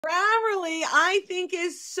Grammarly, I think,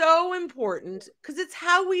 is so important because it's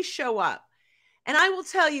how we show up. And I will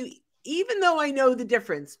tell you, even though I know the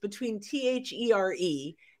difference between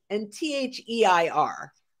THERE and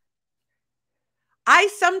THEIR, I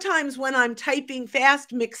sometimes, when I'm typing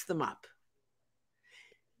fast, mix them up.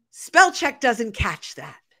 Spell check doesn't catch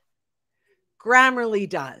that. Grammarly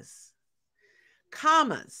does.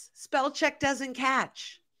 Commas, spell check doesn't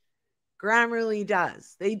catch. Grammarly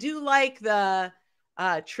does. They do like the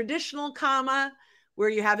traditional comma where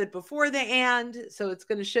you have it before the and, so it's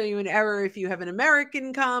going to show you an error if you have an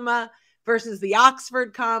American comma versus the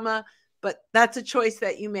Oxford comma, but that's a choice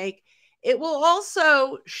that you make. It will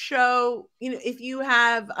also show, if you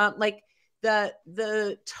have like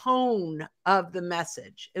the tone of the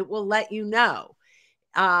message, it will let you know.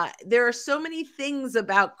 There are so many things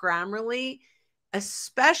about Grammarly,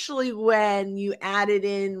 especially when you add it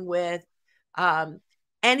in with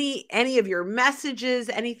any of your messages,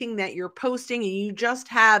 anything that you're posting, and you just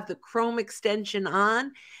have the Chrome extension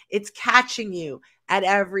on, it's catching you at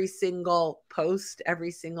every single post,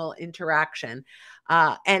 every single interaction.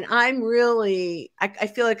 And I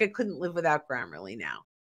feel like I couldn't live without Grammarly now.